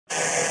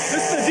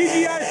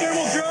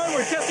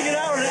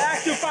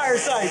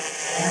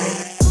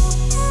Nice.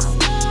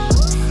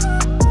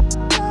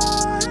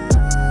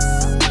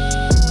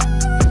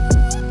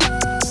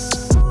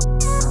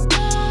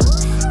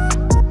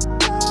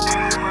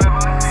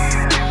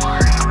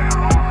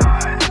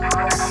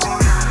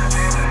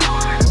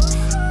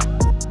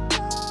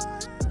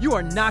 You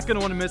are not going to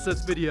want to miss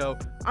this video.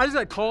 I just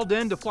got called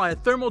in to fly a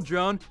thermal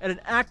drone at an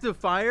active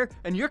fire,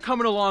 and you're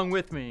coming along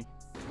with me.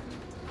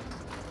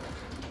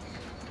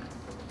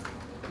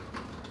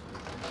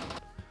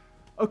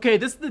 Okay,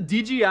 this is the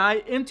DJI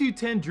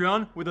M210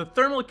 drone with a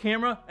thermal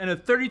camera and a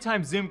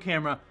 30x zoom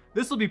camera.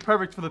 This will be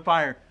perfect for the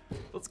fire.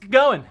 Let's get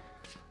going.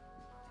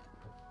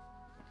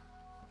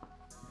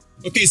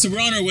 Okay, so we're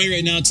on our way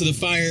right now to the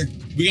fire.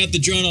 We got the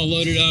drone all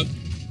loaded up,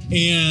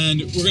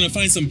 and we're gonna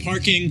find some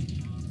parking.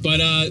 But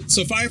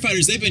so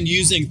firefighters, they've been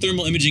using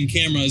thermal imaging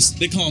cameras.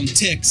 They call them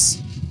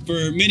TICs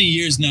for many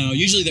years now.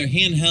 Usually they're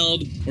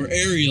handheld or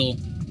aerial,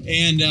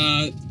 and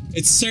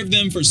it's served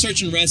them for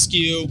search and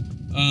rescue,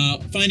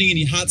 finding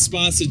any hot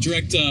spots to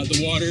direct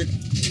the water.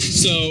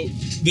 So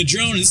the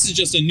drone, this is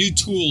just a new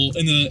tool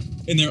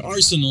in their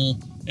arsenal,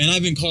 and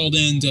I've been called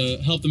in to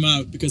help them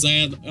out because I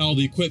have all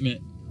the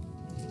equipment.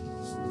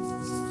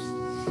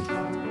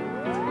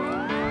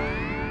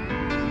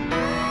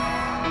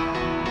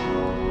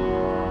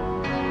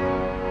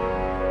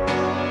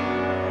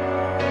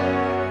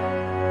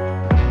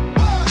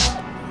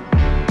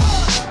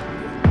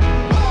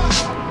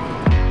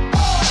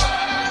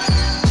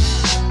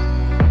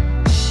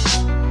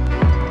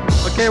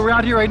 Okay, we're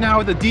out here right now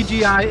with the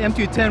DJI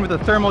M210 with a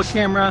thermal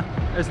camera.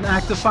 There's an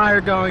active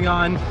fire going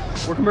on.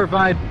 We're going to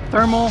provide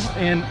thermal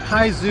and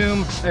high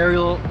zoom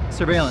aerial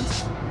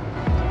surveillance.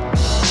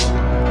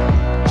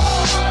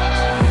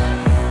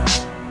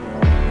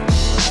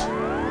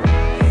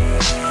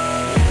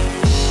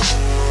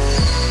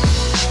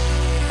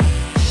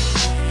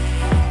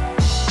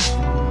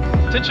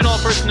 Attention all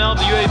personnel,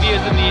 the UAV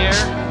is in the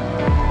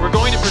air. We're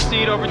going to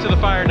proceed over to the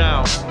fire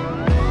now.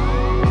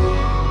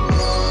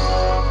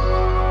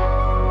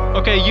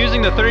 Okay,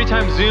 using the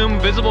 30x zoom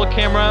visible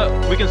camera,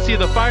 we can see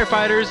the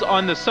firefighters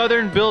on the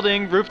southern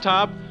building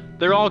rooftop.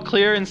 They're all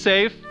clear and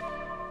safe.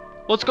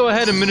 Let's go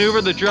ahead and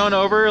maneuver the drone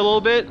over a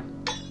little bit.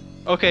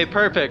 Okay,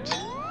 perfect.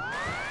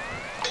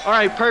 All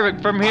right,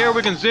 perfect. From here,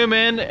 we can zoom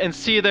in and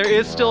see there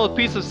is still a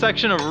piece of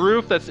section of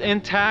roof that's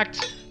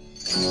intact.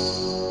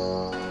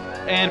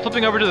 And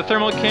flipping over to the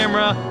thermal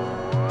camera,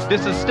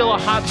 this is still a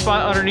hot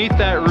spot underneath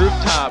that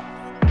rooftop.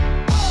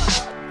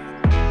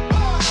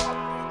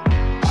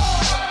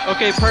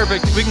 Okay,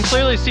 perfect. We can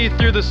clearly see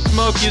through the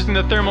smoke using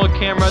the thermal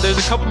camera. There's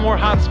a couple more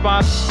hot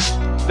spots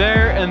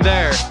there and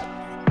there.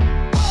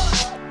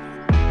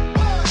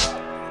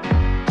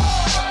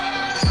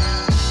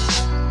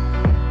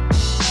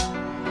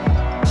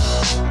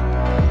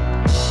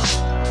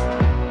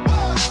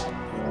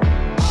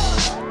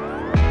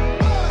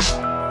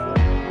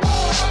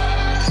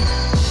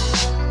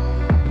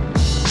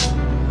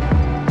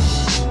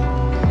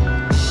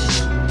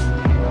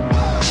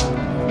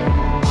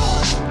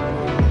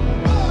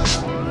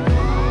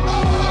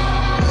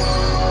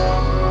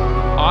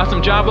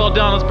 Awesome job, well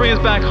done. Let's bring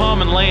us back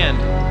home and land.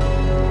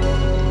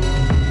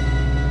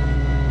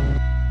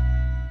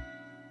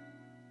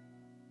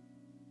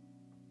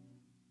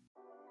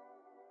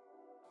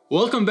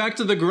 Welcome back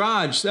to the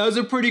garage. That was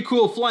a pretty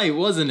cool flight,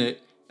 wasn't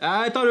it?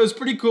 I thought it was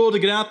pretty cool to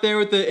get out there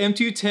with the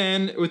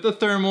M210, with the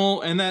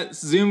thermal and that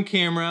zoom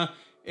camera.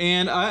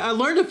 And I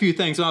learned a few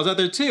things when I was out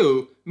there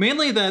too.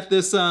 Mainly that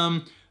this,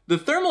 the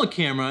thermal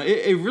camera,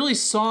 it really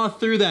saw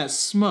through that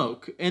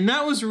smoke. And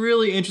that was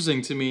really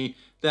interesting to me.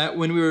 That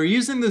when we were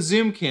using the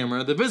zoom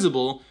camera, the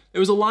visible, there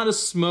was a lot of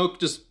smoke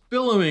just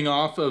billowing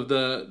off of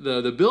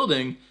the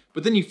building,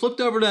 but then you flipped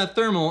over to that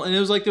thermal and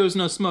it was like there was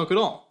no smoke at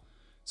all.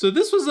 So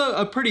this was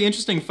a pretty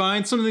interesting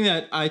find, something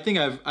that I think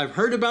I've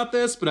heard about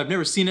this, but I've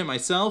never seen it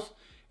myself.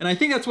 And I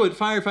think that's what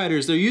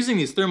firefighters, they're using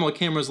these thermal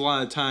cameras a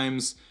lot of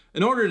times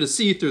in order to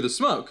see through the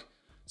smoke.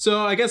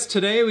 So I guess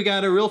today we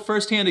got a real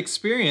firsthand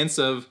experience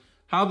of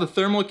how the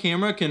thermal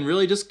camera can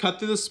really just cut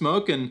through the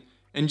smoke and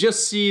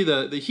just see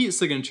the heat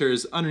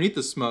signatures underneath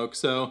the smoke.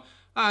 So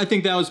I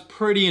think that was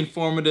pretty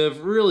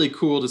informative, really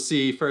cool to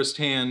see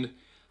firsthand.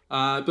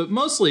 But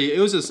mostly, it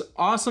was just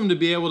awesome to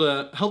be able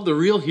to help the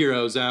real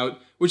heroes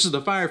out, which is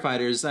the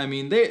firefighters. I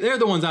mean, they're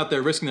the ones out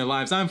there risking their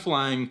lives. I'm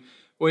flying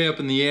way up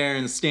in the air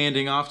and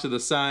standing off to the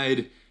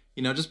side,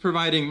 you know, just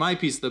providing my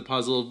piece of the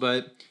puzzle.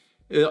 But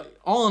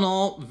all in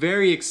all,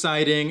 very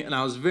exciting, and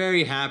I was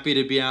very happy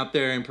to be out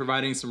there and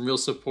providing some real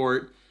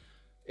support.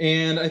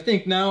 And I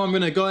think now I'm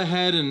gonna go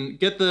ahead and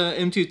get the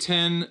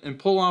M210 and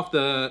pull off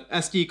the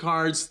SD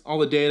cards, all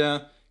the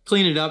data,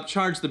 clean it up,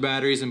 charge the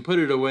batteries, and put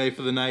it away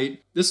for the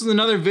night. This is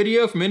another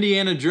video from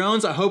Indiana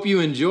Drones. I hope you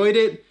enjoyed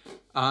it.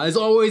 As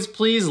always,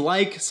 please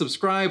like,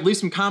 subscribe, leave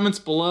some comments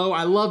below.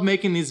 I love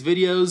making these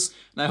videos,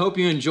 and I hope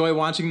you enjoy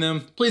watching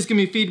them. Please give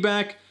me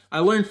feedback. I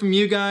learned from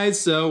you guys,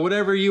 so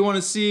whatever you want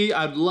to see,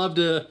 I'd love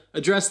to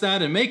address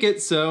that and make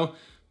it, so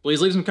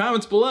please leave some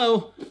comments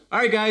below. All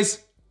right,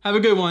 guys, have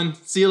a good one.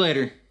 See you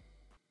later.